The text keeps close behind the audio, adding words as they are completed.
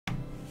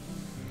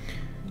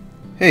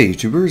Hey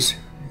YouTubers,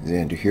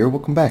 Xander here,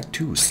 welcome back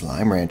to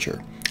Slime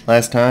Rancher.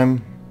 Last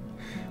time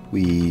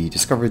we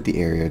discovered the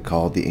area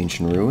called the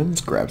Ancient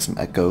Ruins, grabbed some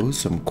echoes,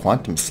 some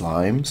quantum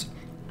slimes,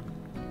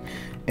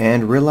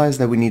 and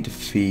realized that we need to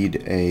feed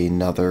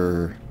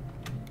another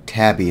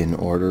Tabby in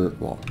order,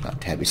 well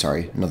not Tabby,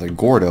 sorry, another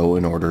Gordo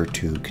in order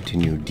to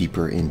continue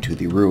deeper into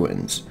the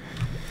ruins.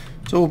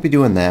 So we'll be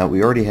doing that.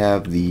 We already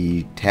have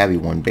the Tabby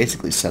one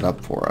basically set up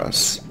for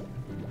us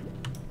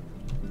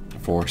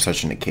for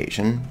such an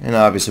occasion, and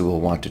obviously we'll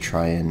want to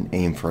try and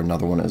aim for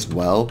another one as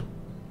well,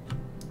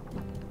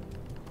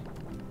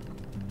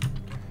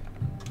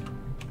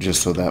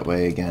 just so that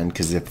way, again,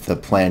 because if the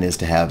plan is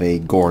to have a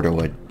Gordo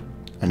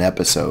an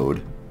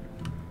episode,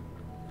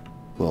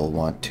 we'll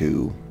want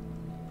to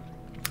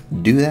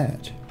do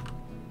that.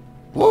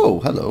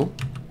 Whoa, hello.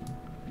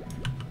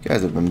 You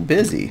guys have been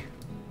busy.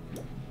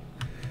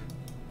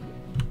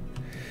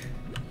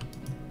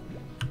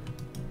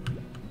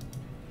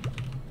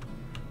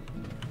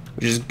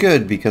 Which is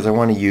good because I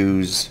want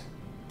to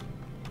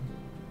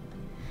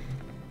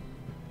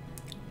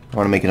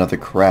make another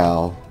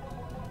corral.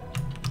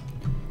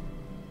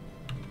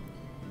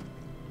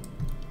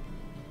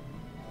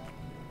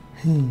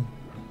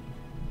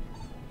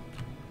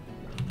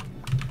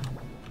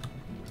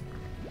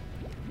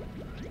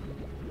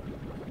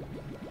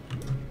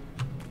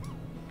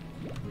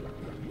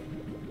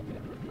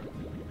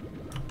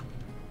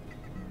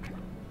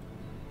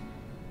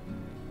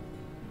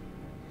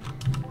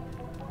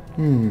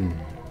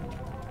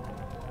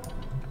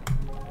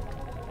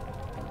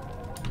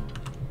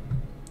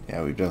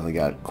 Yeah, we've definitely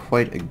got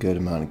quite a good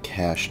amount of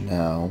cash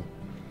now.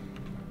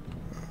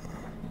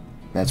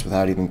 That's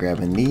without even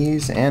grabbing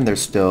these, and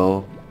there's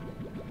still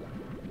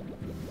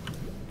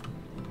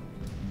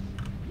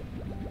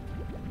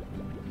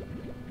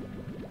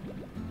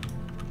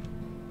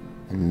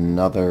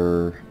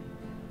another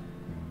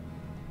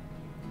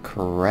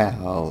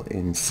corral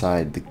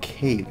inside the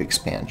cave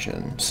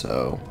expansion,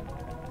 so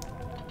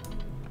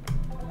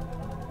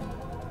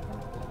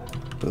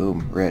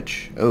boom,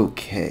 rich.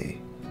 Okay.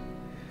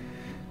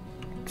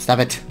 Stop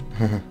it.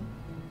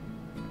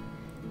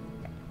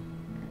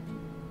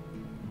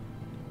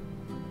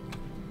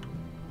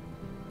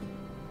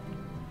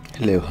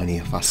 Hello,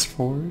 honey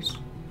phosphors.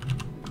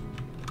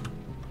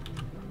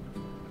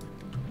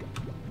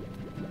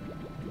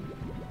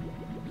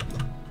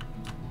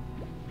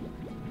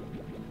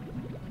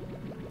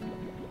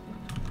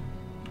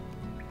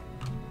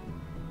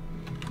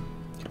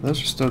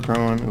 Those are still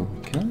growing. Ooh,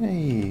 can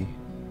I?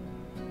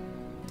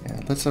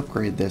 Yeah, let's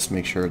upgrade this.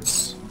 Make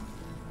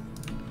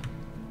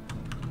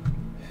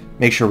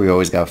sure we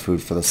always got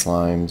food for the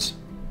slimes,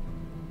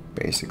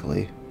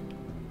 basically.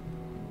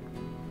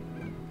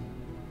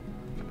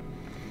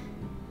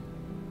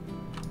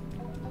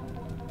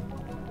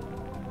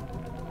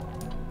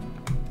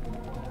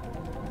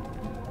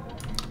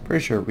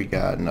 Pretty sure we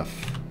got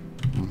enough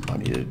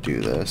money to do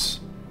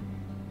this.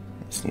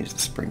 This needs the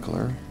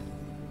sprinkler.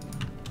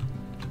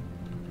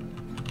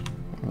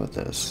 What about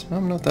this?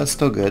 Oh no, that's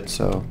still good,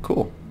 so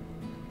cool.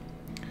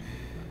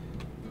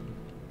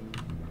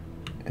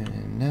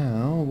 And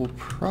now we'll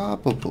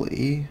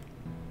probably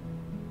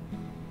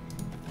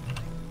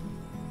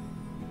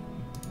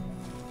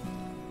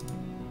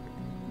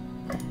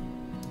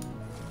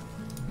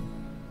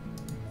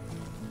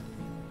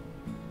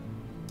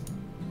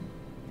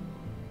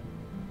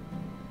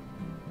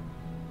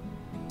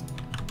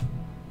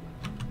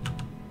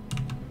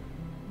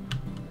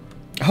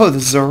oh,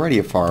 this is already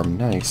a farm.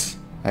 Nice.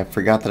 I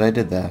forgot that I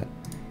did that.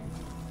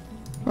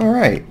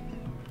 Alright.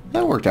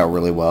 That worked out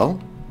really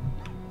well.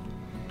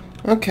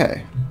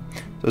 Okay.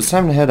 So it's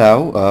time to head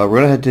out. We're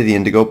going to head to the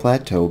Indigo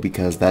Plateau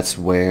because that's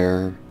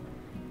where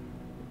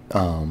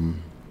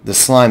the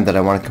slime that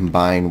I want to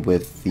combine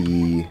with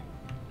the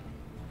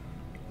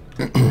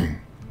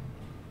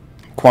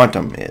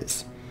quantum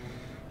is.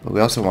 But we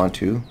also want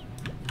to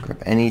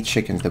grab any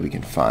chickens that we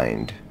can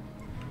find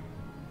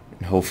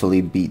and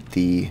hopefully beat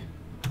the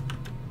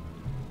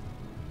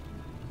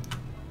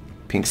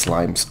pink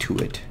slimes to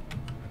it.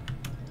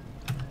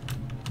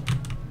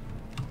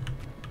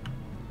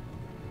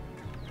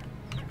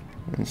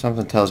 And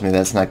something tells me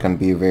that's not going to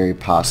be very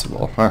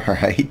possible.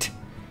 Alright.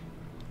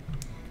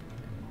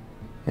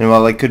 And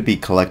while I could be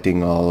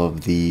collecting all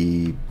of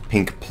the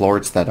pink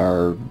plorts that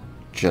are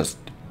just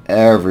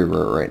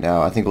everywhere right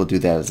now, I think we'll do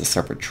that as a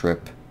separate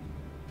trip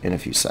in a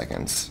few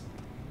seconds.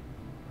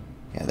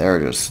 Yeah, there are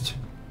just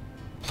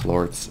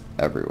plorts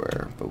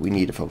everywhere, but we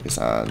need to focus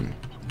on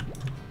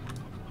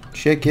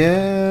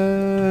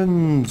chickens!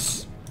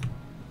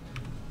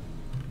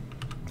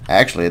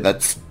 Actually,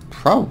 that's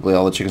probably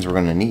all the chickens we're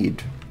going to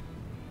need.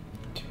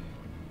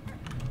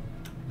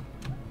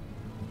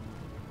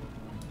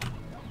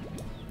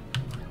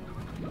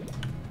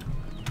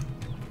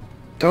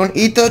 Don't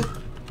eat the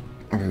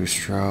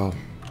roostro.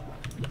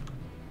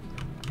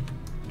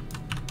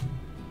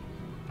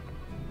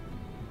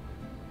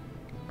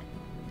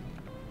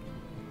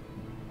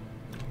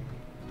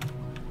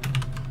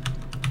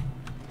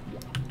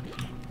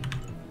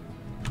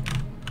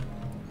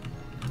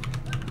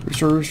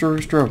 Rooster, rooster,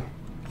 rooster.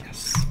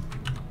 Yes.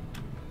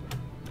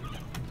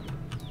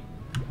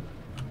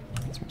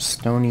 Some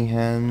stony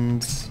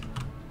hens.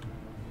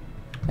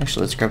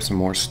 Actually, let's grab some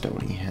more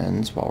stony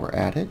hens while we're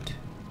at it.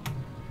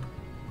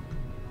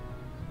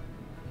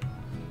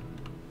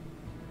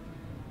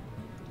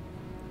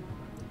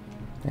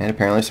 And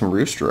apparently some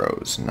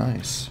roosteros.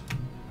 Nice.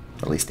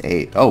 Or at least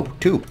 8. Oh,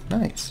 2.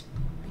 Nice.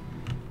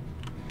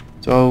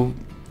 So,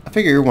 I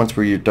figure once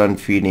we're done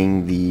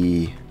feeding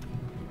the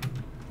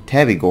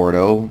Tabby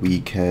Gordo,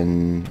 we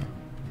can,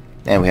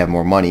 and we have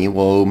more money,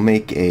 we'll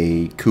make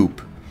a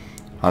coop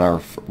on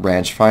our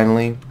ranch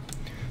finally.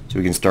 So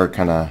we can start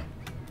kind of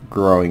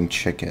growing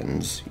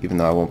chickens, even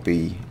though I won't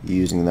be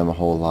using them a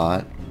whole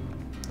lot.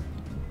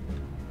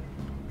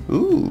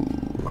 Ooh.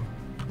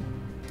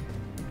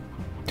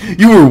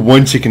 You were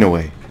 1 chicken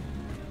away.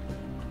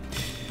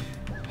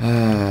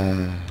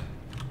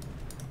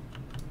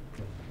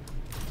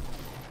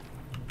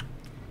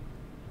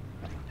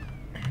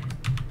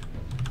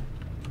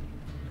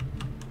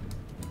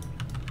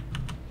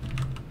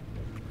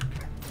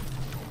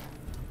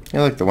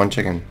 Yeah, look, the 1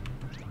 chicken.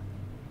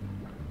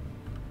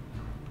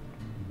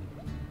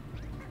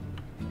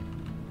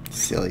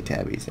 Silly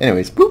tabbies.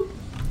 Anyways, boop.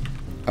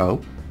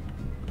 Oh.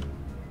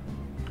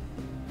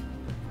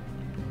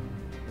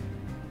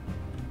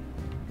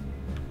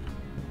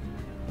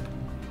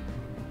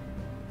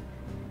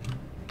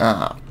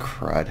 Ah,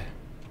 crud.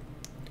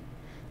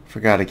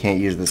 Forgot I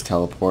can't use this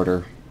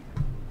teleporter.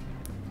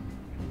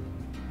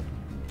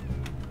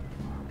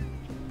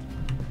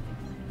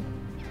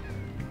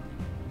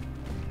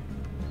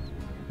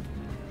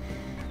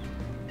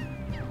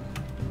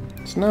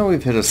 So now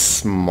we've hit a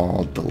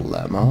small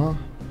dilemma.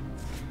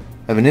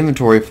 I have an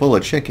inventory full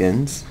of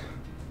chickens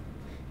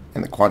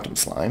and the quantum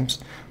slimes,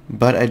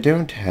 but I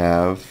don't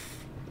have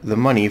the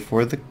money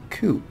for the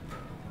coop.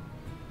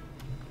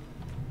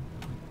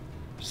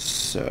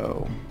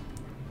 So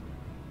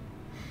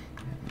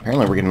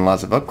apparently we're getting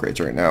lots of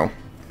upgrades right now.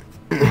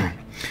 So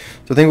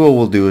I think what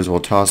we'll do is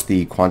we'll toss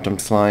the quantum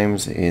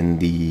slimes in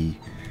the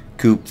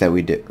coop that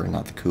we did, or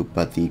not the coop,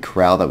 but the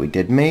corral that we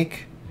did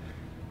make.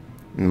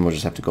 And we'll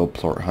just have to go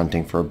plort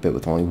hunting for a bit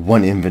with only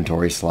 1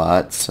 inventory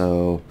slot,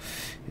 so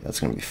yeah, that's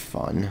going to be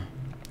fun.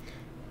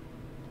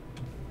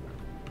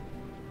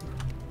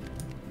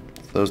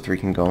 So those 3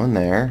 can go in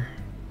there.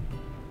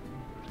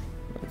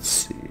 Let's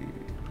see.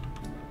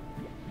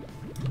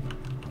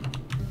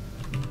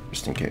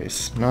 Just in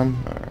case. None?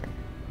 Alright.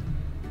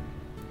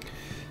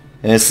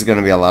 And this is going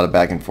to be a lot of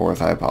back and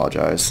forth, I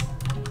apologize.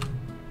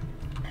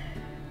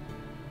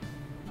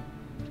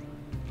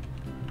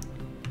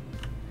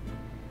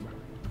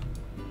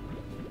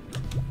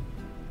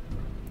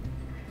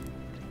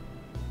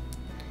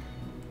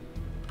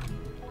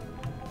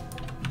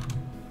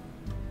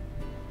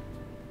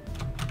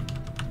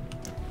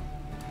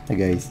 Hey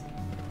guys.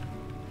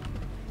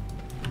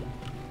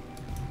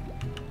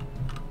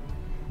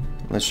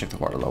 Let's check the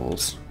water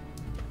levels.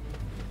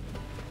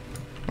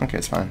 Okay,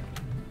 it's fine.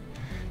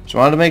 Just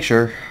wanted to make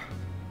sure.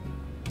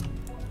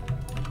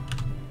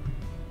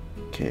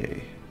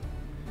 Okay.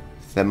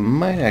 That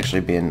might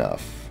actually be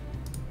enough.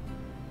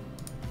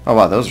 Oh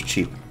wow, those are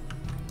cheap.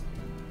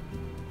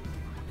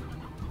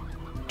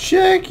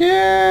 Chickens!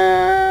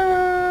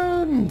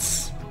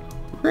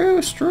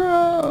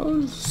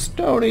 Roosters!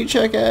 Stony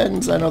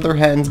chickens! I know they're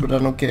hens, but I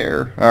don't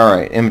care.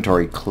 Alright,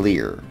 inventory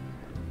clear.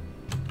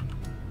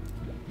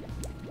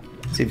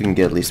 See if we can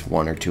get at least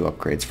 1 or 2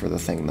 upgrades for the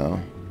thing, though.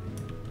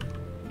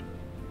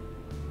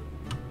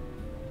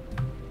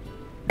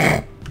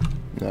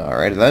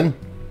 Alright then.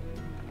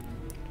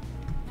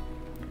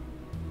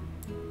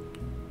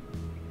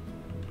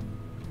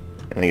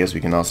 And I guess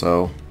we can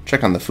also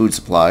check on the food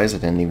supplies. I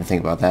didn't even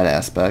think about that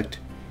aspect.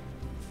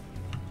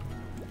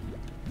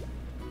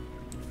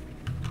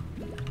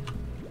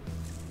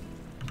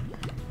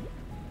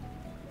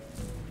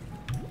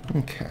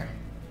 Okay.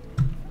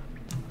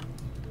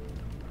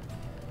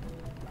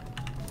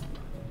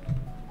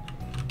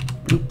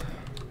 Oop.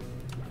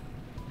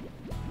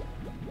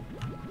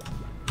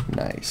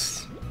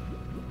 Nice.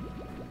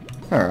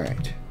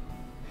 Alright.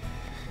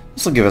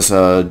 This will give us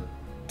a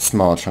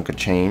small chunk of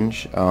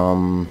change.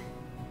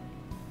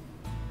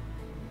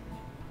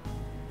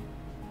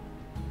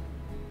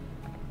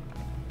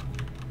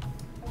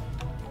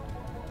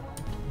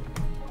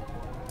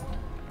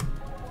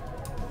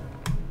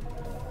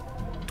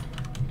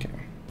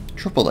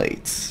 Triple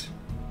 8s.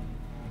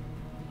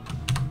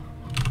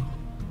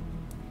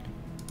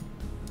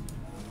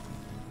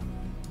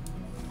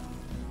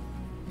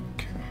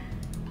 Okay.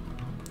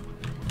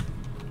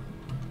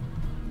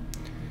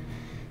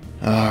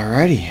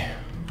 Alrighty.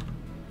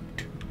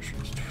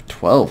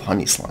 12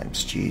 honey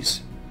slimes,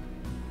 jeez.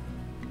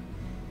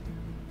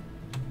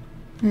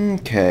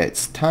 Okay,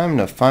 it's time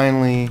to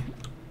finally...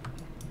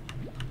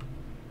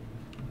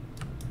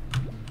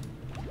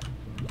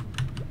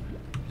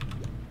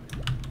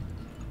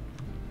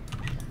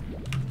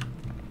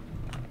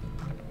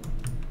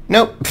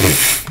 Nope.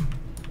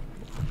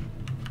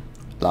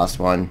 Lost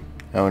one.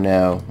 Oh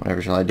no. Whatever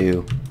shall I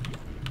do?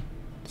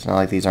 It's not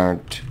like these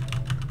aren't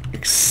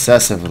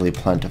excessively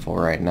plentiful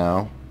right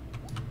now.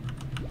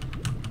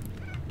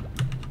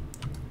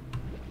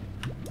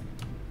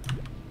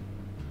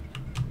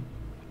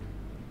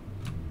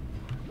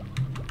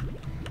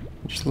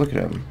 Just look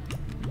at him.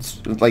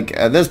 It's like,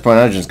 at this point,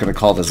 I'm just going to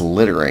call this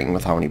littering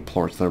with how many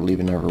plorts they're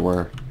leaving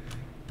everywhere.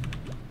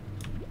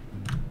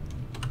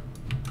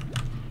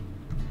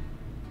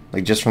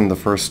 Like, just from the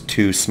first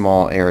two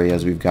small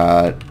areas, we've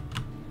got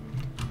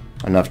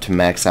enough to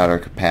max out our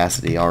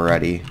capacity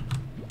already.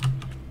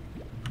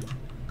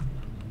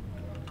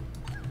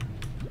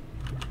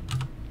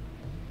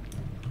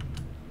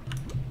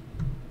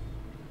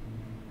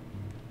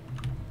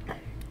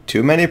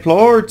 Too many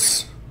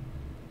plorts!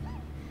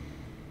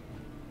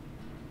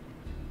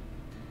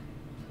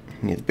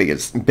 Need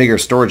the bigger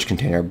storage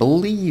container. I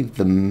believe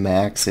the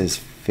max is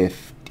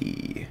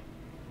 50.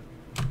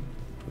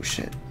 Oh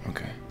shit,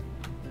 okay.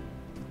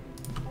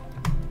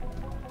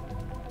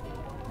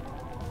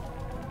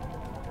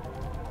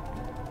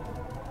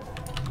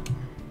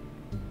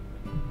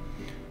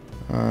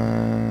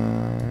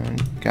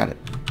 Got it.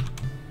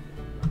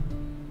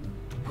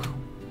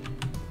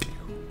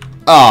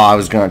 Oh, I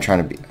was gonna try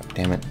to be...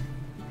 Damn it.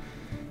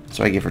 That's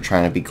what I get for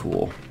trying to be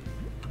cool.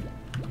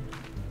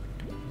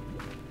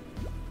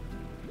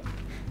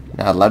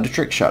 Not allowed to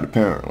trick shot,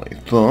 apparently.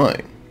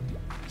 Fine.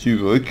 See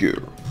you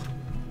later.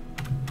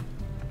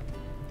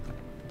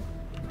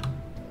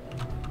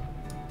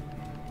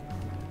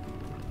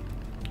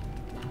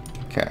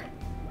 Okay.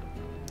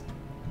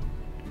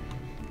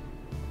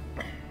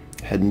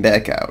 Heading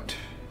back out.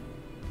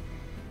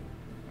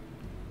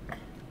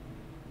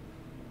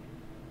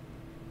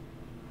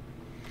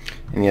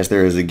 And yes,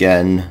 there is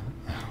again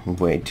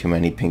way too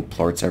many pink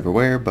plorts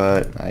everywhere,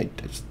 but I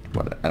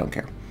don't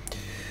care.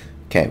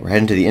 Okay, we're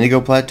heading to the Indigo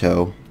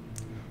Plateau.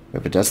 We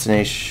have a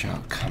destination.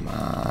 Oh, come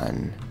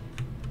on.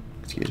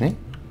 Excuse me?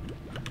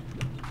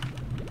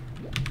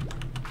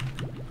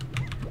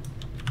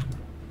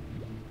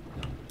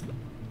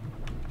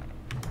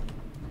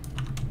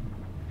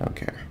 Don't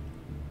care.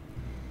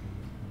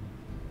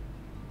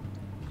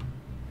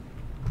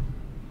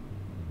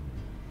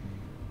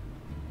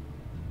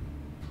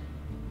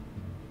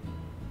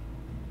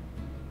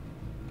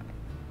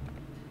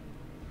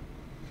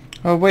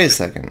 Oh, wait a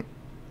second.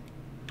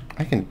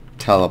 I can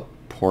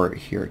teleport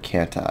here,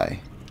 can't I?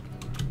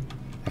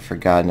 I've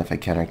forgotten if I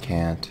can or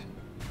can't.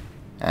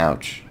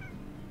 Ouch.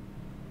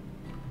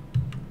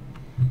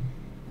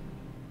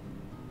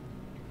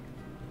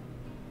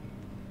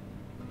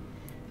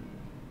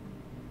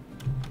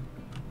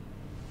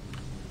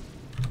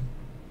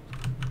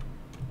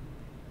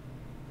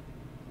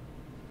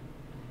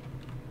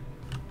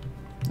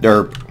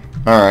 Derp.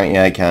 Alright,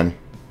 yeah, I can.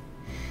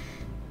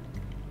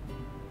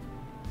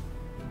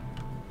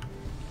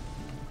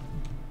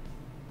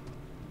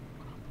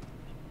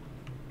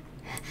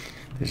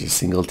 There's a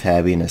single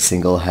tabby and a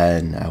single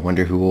hen. I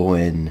wonder who will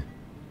win.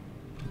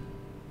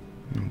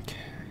 Okay.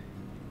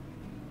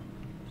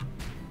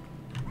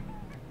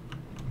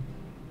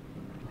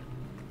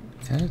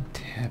 Is that a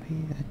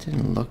tabby? That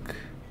didn't look...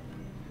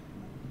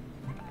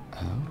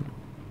 Oh.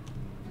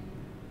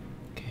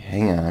 Okay,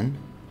 hang on.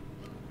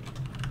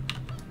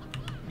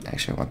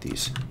 Actually, I want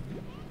these.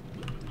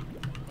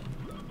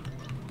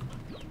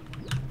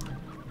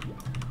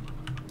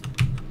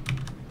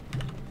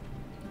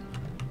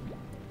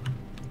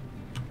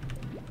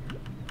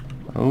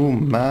 Oh,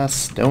 my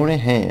stony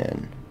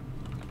hand.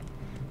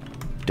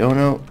 Don't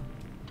know.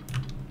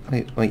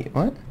 Wait,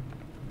 what?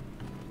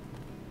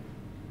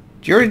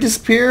 Did you already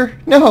disappear?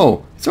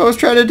 No! That's what I was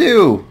trying to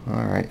do!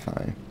 Alright,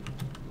 fine.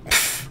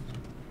 Pfft.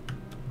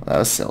 Well, that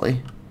was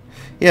silly.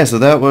 Yeah, so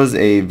that was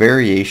a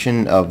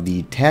variation of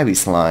the tabby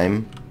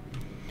slime.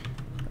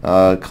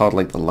 Called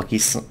like the lucky...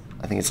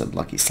 I think it said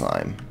lucky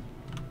slime.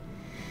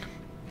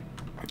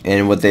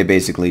 And what they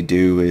basically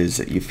do is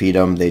you feed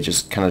them, they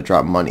just kind of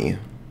drop money.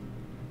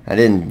 I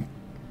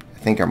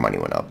think our money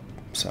went up,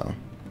 so.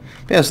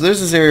 But yeah, so there's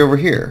this area over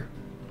here.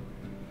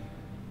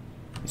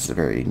 This is a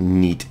very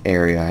neat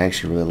area. I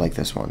actually really like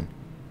this one.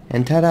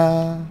 And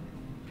ta-da!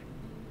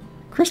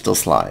 Crystal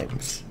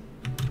slimes.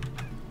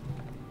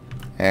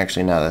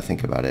 Actually, now that I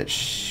think about it,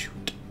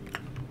 shoot.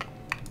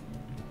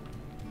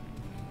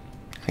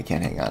 I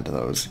can't hang on to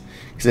those.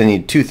 Because I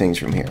need two things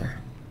from here.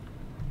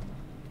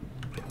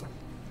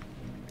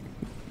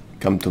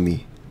 Come to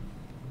me.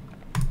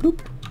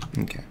 Bloop.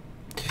 Okay.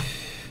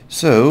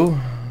 So,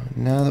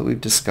 now that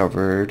we've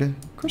discovered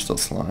crystal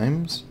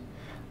slimes...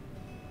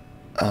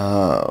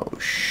 Oh,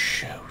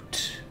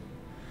 shoot.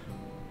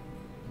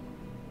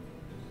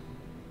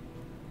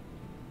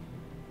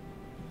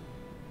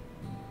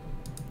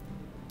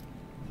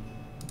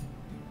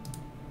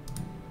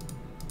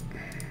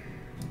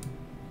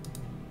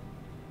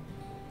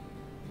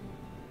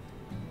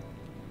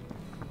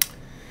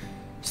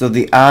 So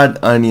the odd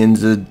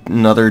onion's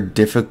another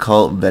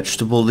difficult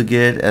vegetable to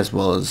get, as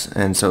well as,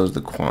 and so is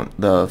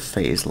the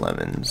phase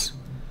lemons.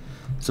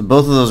 So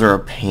both of those are a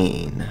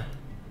pain.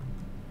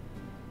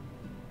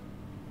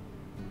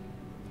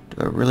 Do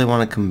I really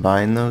want to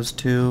combine those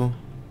two?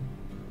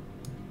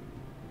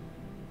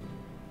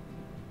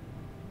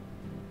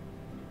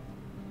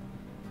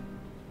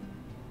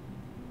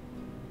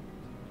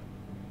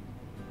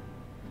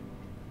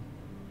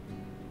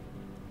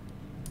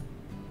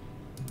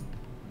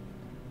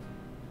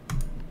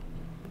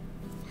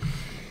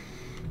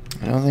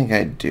 don't think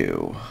I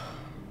do.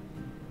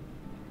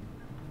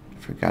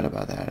 Forgot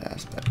about that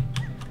aspect.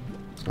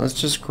 So let's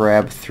just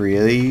grab 3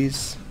 of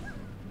these.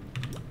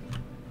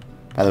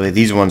 By the way,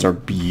 these ones are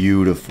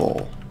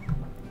beautiful,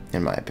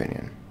 in my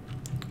opinion.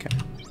 Okay.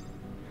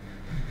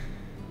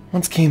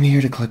 Once came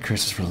here to collect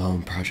crystals for a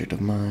lone project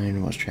of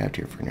mine. Was trapped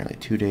here for nearly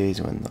 2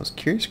 days when those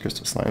curious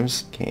crystal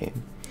slimes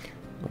came.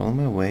 Rolled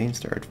my way and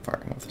started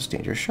firing off those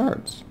dangerous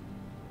shards.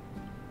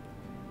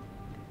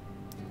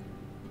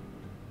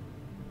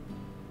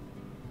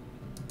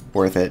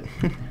 Worth it.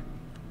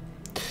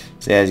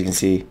 So as you can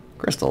see,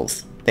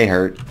 crystals, they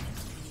hurt.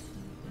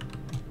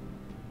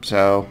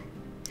 So,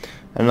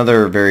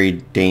 another very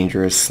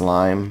dangerous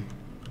slime.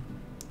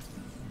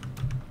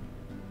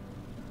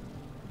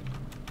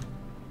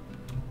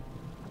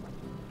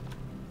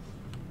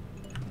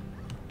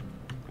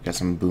 Got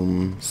some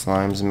boom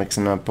slimes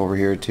mixing up over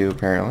here too,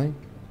 apparently.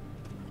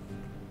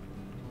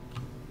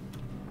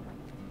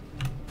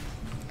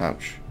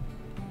 Ouch.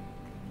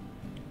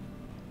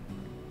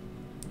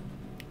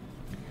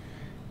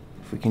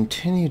 If we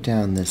continue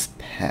down this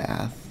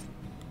path,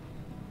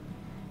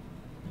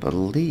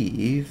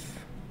 believe...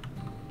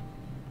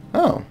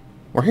 Oh,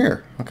 we're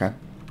here. Okay.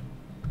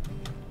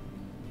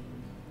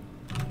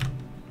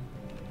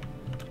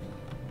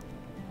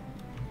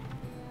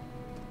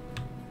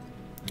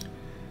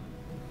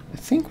 I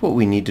think what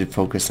we need to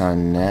focus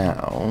on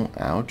now,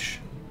 ouch,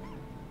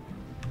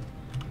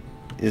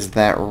 is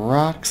that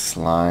rock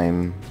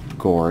slime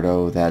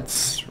Gordo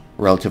that's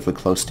relatively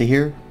close to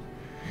here.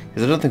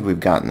 Because I don't think we've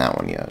gotten that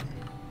one yet.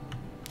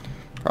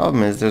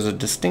 Problem is, there's a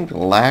distinct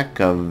lack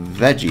of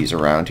veggies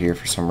around here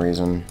for some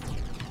reason.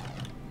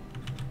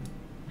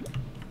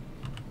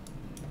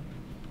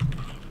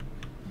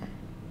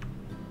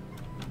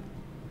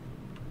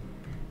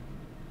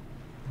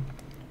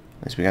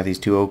 At least we got these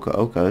 2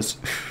 okas.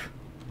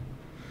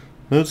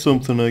 That's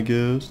something, I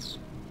guess.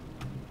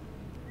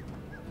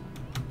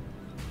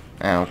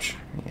 Ouch.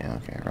 Yeah,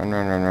 okay. Run,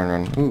 run, run, run,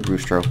 run. Ooh,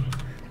 Roostro.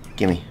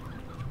 Gimme.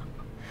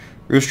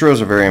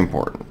 Roostros are very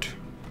important.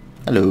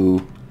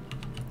 Hello.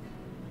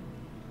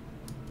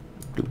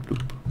 Doop,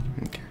 doop.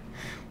 Okay.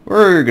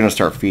 We're gonna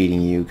start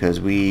feeding you because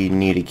we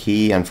need a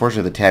key.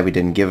 Unfortunately, the Tabby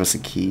didn't give us a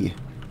key.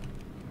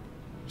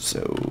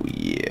 So,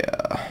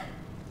 yeah.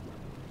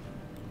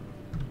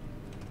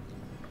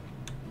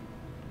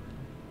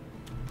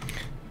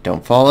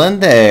 Don't fall in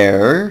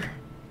there.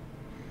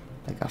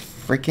 Like a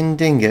freaking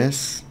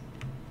dingus.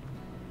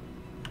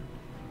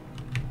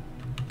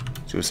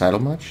 Suicidal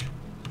much?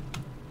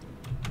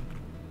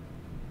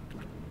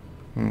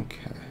 Okay.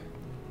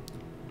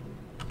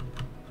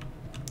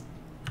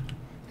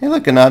 Hey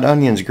look, an odd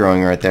onion's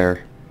growing right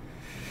there.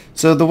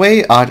 So the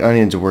way odd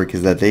onions work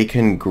is that they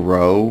can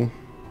grow...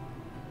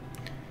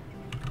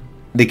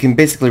 They can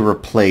basically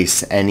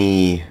replace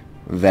any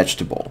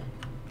vegetable.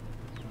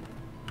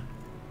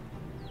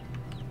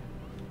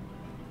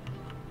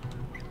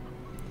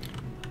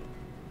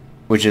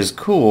 Which is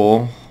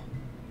cool.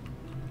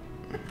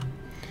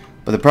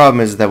 But the problem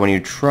is that when you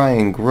try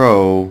and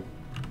grow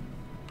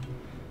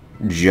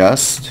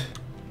just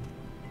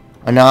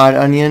an odd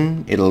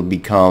onion, it'll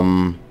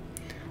become...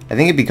 I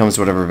think it becomes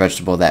whatever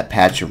vegetable that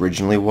patch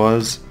originally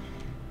was.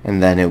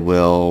 And then it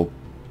will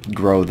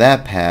grow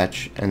that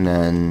patch, and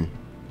then...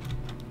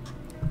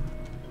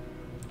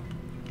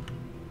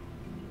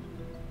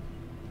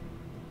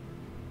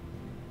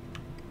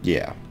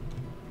 Yeah.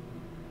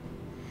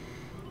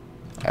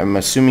 I'm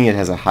assuming it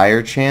has a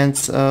higher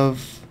chance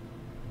of...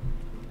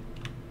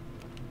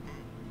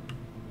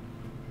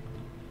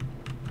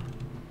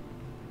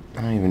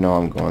 I don't even know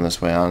I'm going this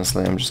way,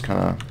 honestly. I'm just kind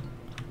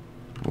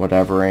of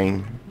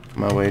whatevering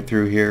my way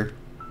through here.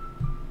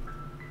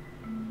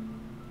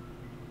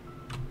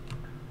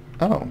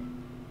 Oh.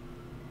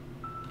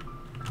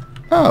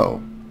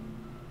 Oh.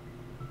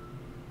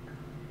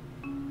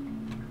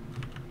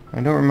 I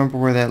don't remember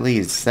where that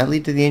leads. Does that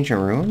lead to the ancient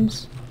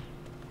ruins?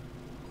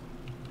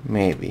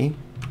 Maybe.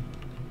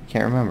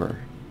 Can't remember.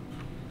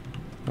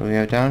 What do we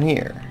have down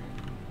here?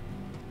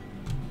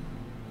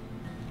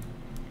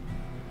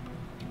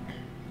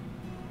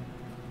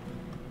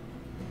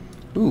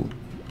 Ooh.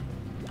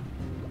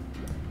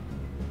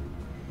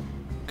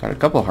 Got a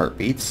couple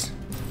heartbeats.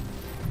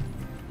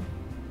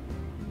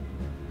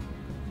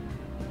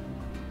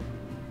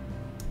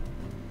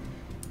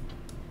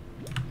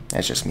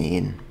 That's just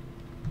mean.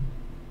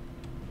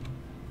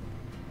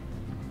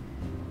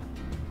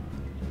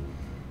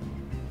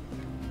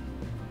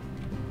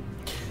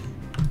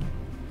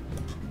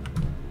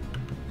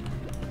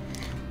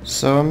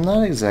 So I'm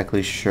not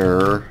exactly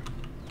sure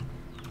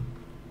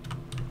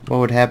what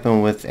would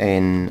happen with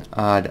an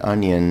odd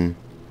onion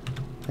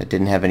that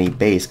didn't have any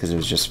base because it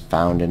was just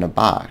found in a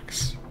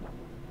box.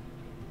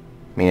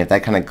 I mean, if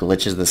that kind of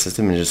glitches the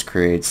system and just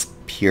creates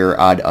pure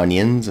odd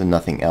onions and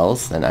nothing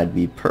else, then I'd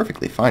be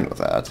perfectly fine with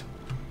that.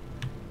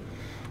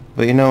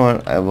 But you know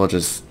what? I will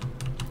just...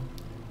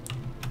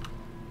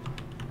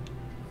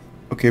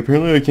 Okay,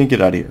 apparently I can't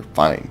get out of here.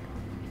 Fine.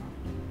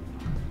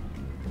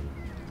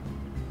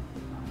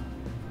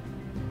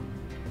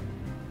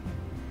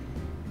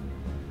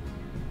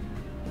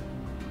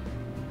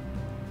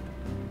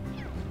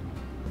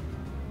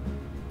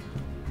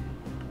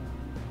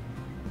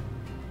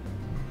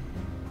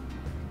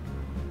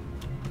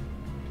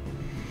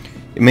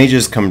 It may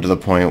just come to the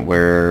point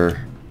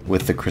where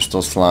with the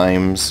crystal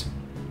slimes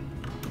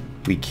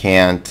we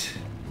can't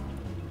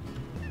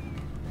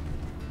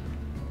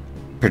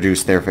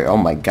produce their oh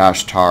my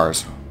gosh,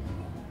 tars.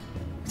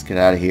 Let's get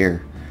out of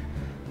here.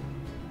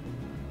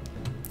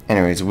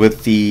 Anyways,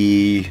 with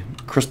the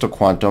crystal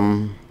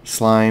quantum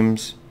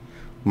slimes,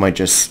 we might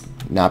just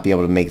not be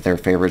able to make their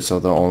favorite, so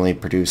they'll only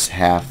produce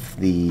half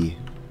the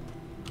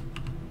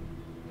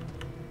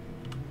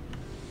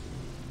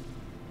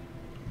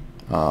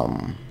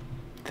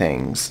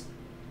things.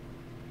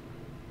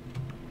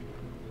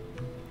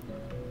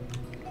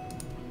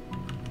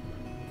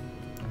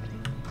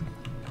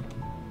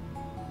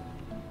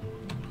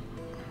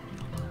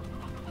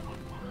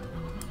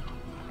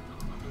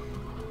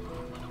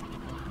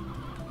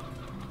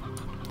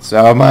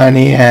 So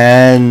many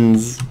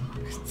hens.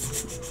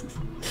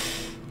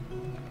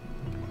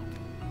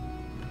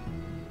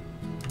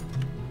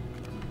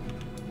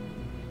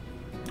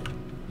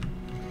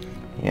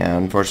 Yeah,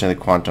 unfortunately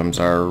the quantums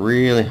are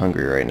really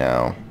hungry right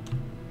now.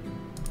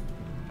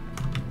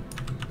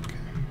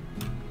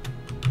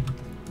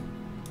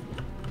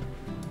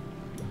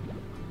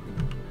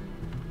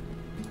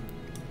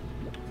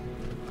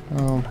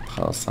 Oh,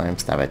 puddle slime,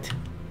 stop it.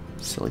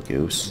 Silly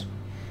goose.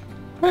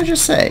 What did I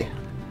just say?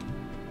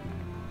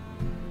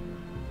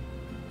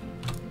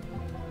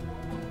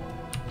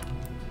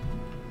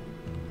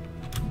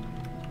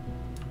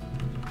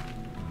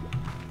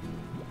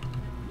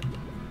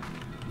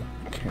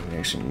 Okay, we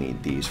actually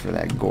need these for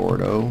that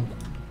Gordo.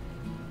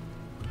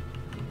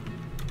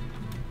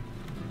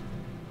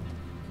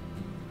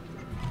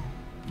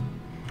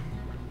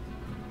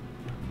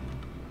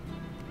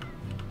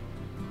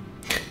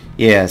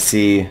 Yeah,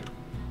 see.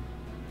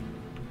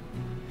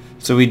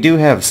 So we do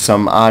have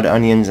some odd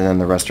onions, and then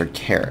the rest are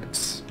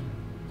carrots.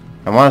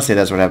 I want to say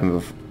that's what happened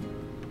before.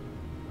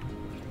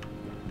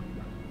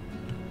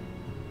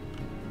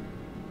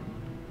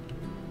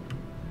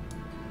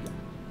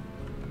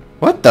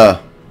 What the?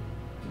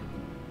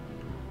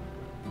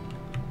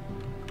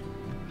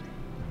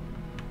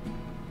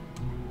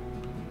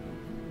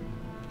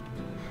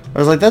 I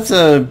was like, that's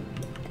a...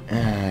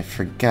 I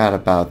forgot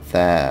about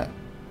that.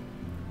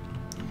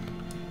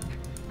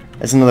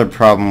 That's another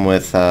problem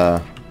with,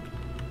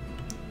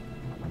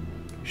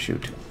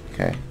 shoot.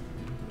 Okay.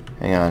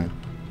 Hang on.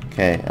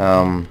 Okay,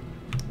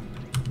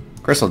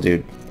 Crystal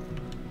dude.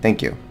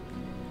 Thank you.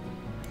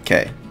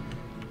 Okay.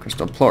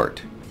 Crystal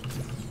plort.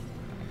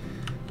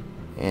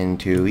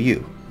 Into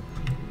you.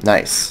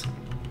 Nice.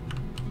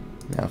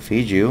 Now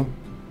feed you.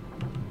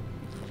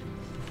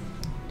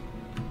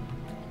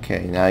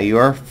 Okay, now you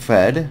are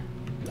fed.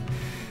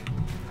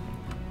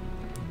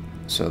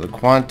 So the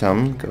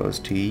quantum goes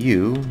to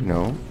you.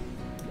 No.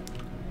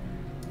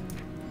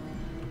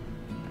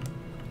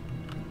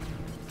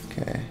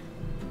 Okay.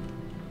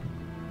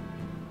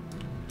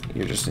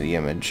 You're just the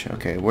image.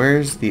 Okay,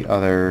 where's the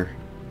other...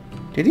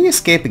 Did he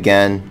escape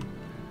again?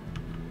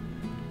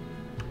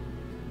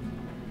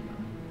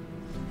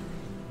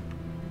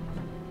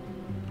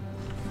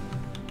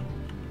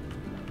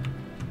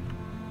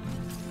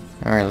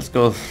 Alright, let's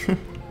go.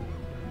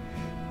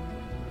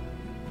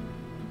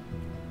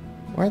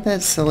 Where'd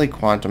that silly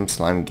quantum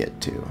slime get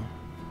to?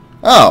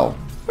 Oh!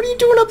 What are you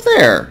doing up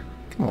there?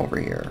 Come over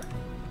here.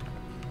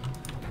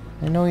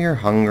 I know you're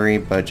hungry,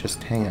 but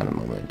just hang on a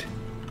moment.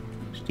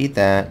 Just eat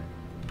that.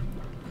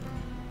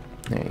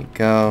 There you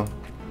go.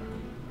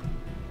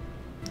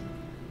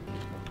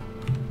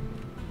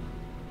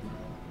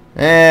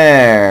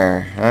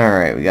 There!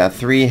 Alright, we got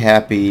 3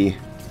 happy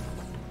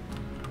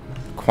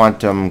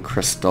quantum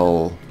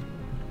crystal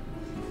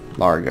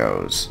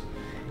largos.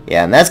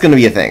 Yeah, and that's going to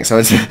be a thing. So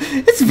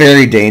it's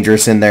very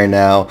dangerous in there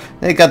now.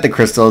 They got the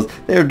crystals.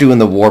 They're doing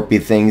the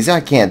warpy things. I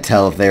can't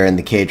tell if they're in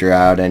the cage or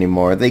out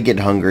anymore. They get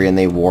hungry and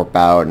they warp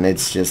out, and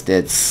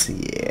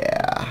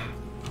yeah.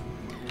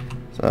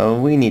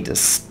 So we need to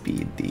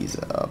speed these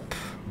up.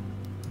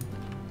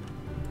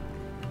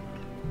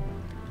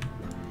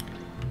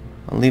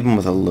 I'll leave them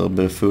with a little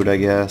bit of food, I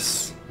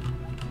guess.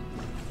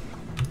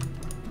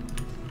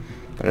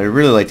 But I'd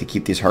really like to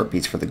keep these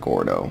heartbeats for the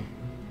Gordo.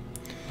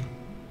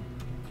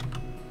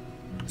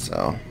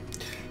 So,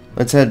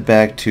 let's head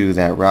back to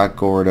that rock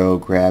Gordo,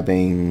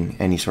 grabbing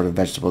any sort of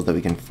vegetables that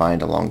we can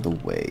find along the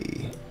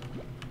way.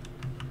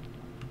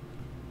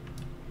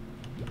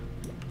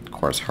 Of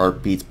course,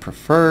 heartbeats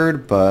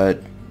preferred,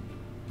 but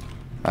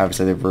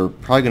obviously we're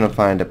probably going to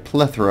find a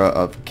plethora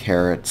of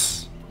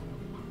carrots.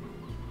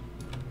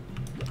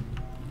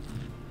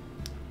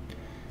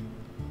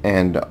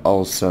 And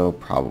also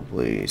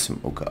probably some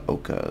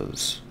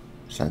oka-okas,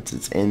 since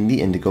it's in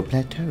the Indigo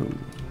Plateau.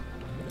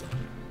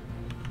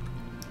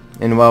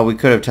 And while we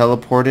could have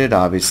teleported,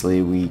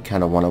 obviously we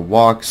kind of want to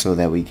walk so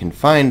that we can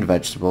find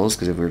vegetables,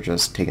 because if we were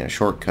just taking a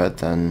shortcut,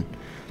 then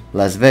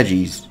less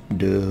veggies.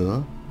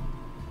 Duh.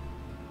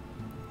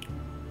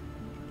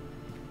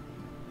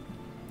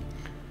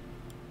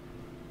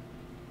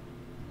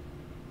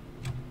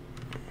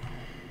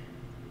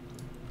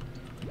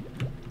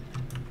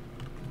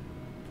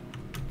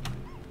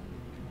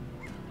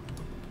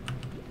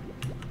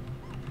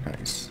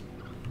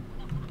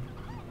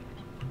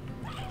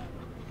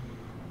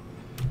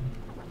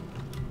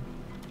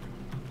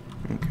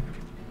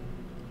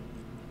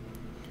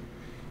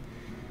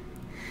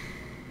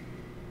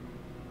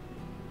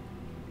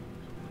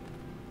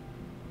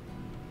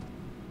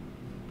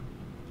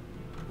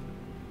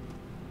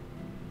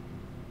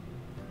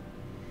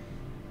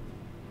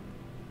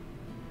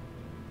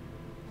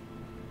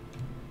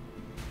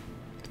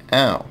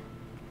 Ow.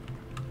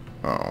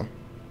 Oh.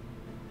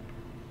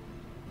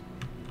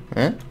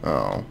 Eh?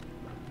 Oh.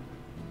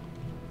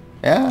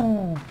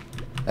 Yeah.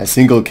 A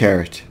single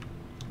carrot.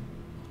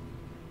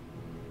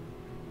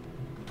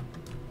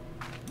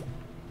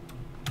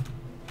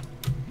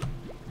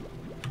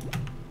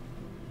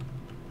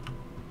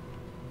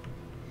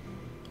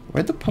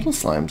 Where'd the puddle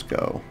slimes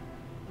go?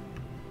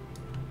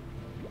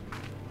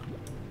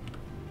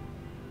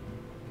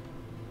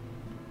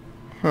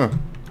 Huh.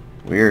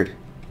 Weird.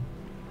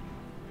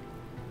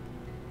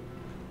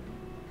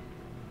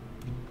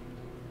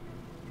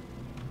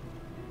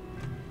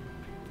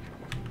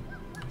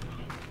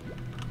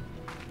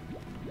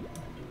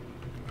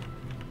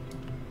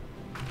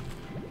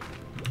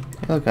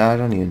 Oh god,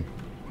 don't even.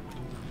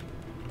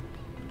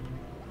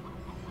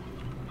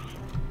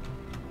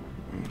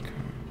 Okay.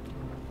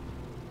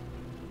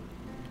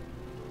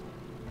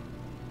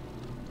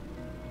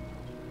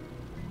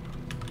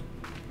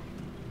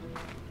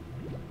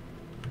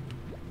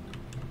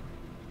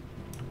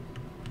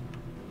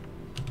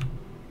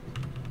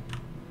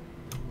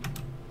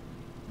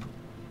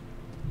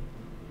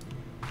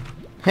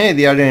 Hey,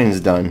 the audience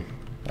is done.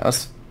 That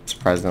was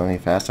surprisingly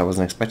fast. I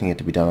wasn't expecting it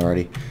to be done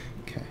already.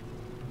 Okay.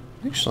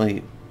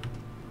 Actually,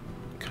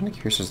 kind of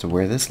curious as to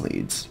where this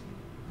leads.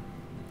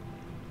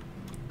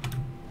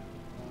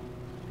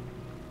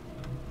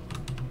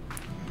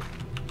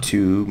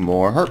 Two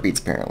more heartbeats,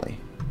 apparently.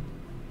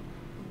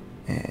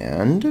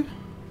 And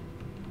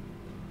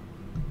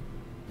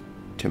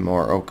two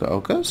more Oka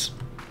Okas.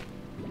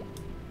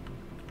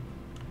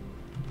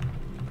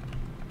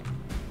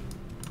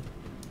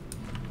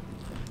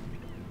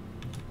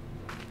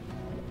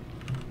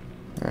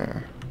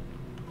 There.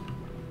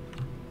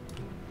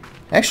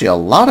 Actually, a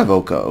lot of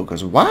Oka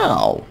Okas.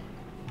 Wow.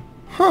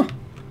 Huh.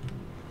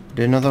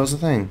 Didn't know that was a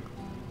thing.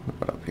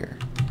 What up here?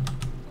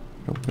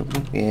 Nope, nope,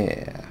 nope.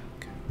 Yeah.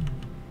 Okay.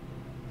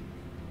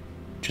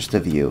 Just a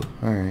view.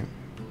 Alright.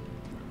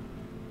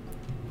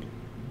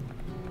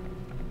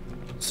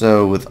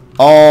 So, with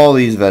all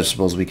these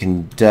vegetables, we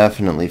can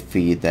definitely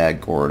feed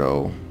that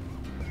Gordo.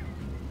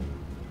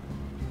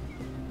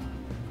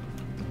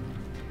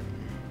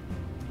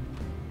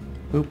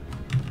 Oop.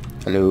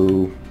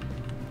 Hello.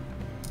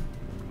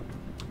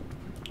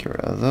 Get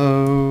rid of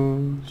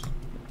those.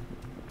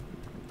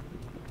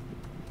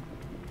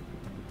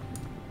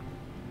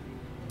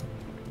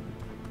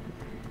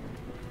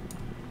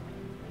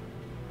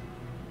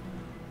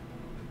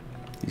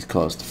 He's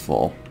close to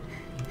full.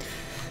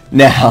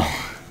 Now,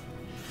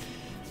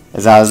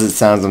 as odd as it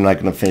sounds, I'm not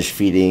going to finish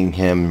feeding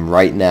him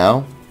right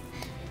now.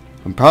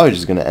 I'm probably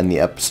just going to end the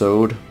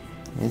episode.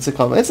 It's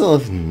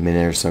a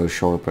minute or so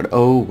short, but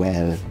oh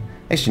well.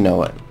 Actually, you know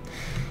what?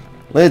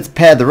 Let's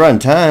pad the run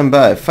time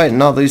by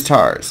fighting all these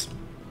tars.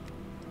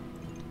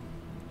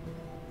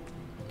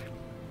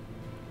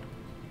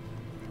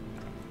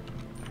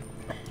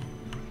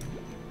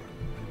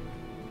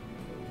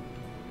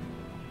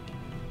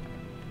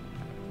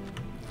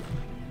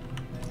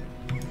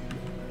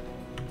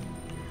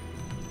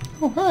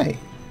 Oh, hi.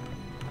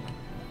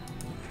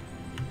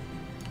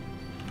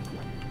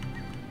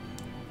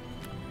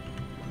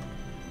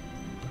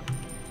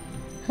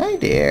 Hi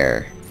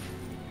there.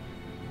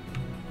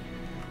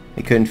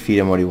 I couldn't feed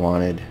him what he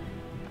wanted.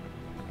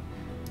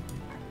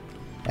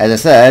 As I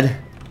said,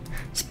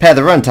 let's pad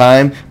the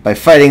runtime by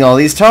fighting all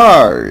these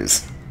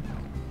tars.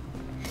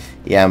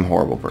 Yeah, I'm a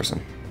horrible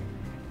person.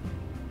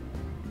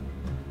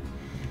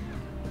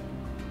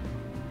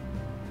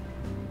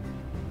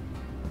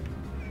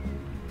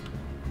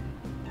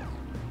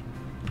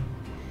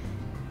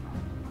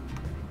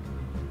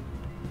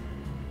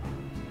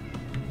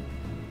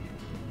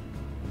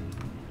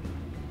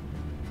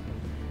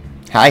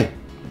 Hi.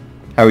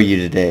 How are you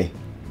today?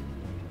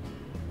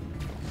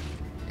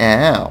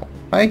 Ow.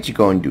 Why'd you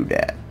go and do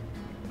that?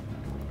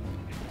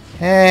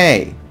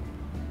 Hey.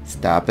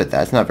 Stop it.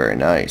 That's not very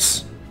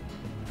nice.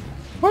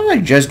 What did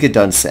I just get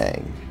done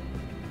saying?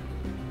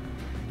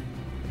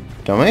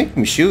 Don't make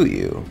me shoot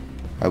you.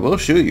 I will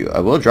shoot you. I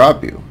will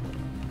drop you.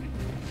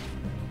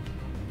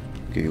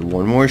 Give you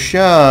one more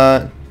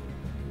shot.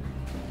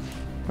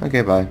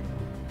 Okay, bye.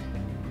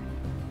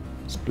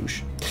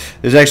 Sploosh.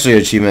 There's actually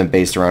an achievement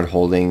based around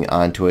holding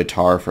onto a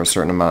tar for a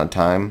certain amount of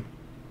time.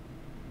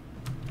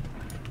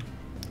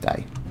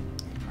 Die.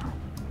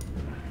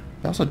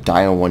 They also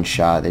die in one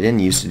shot. They didn't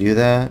used to do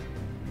that.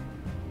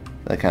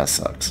 That kind of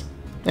sucks.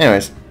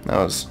 Anyways, that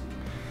was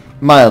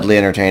mildly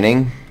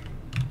entertaining.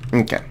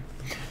 Okay.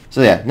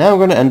 So yeah, now I'm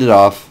going to end it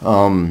off.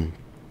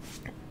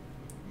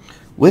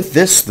 With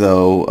this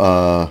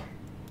though,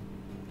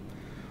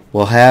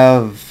 we'll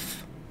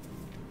have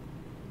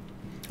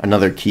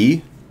another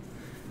key.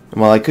 And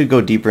while I could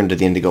go deeper into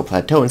the Indigo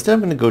Plateau, instead I'm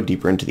going to go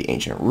deeper into the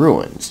Ancient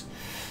Ruins.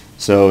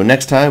 So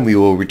next time we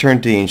will return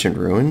to the Ancient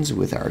Ruins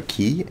with our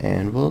key,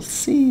 and we'll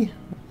see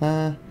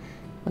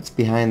what's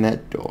behind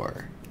that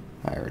door.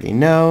 I already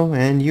know,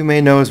 and you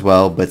may know as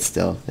well, but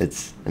still,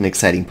 it's an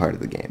exciting part of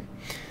the game.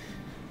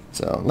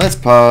 So let's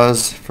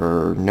pause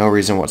for no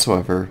reason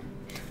whatsoever.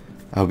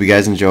 I hope you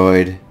guys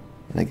enjoyed,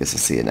 and I guess I'll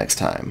see you next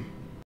time.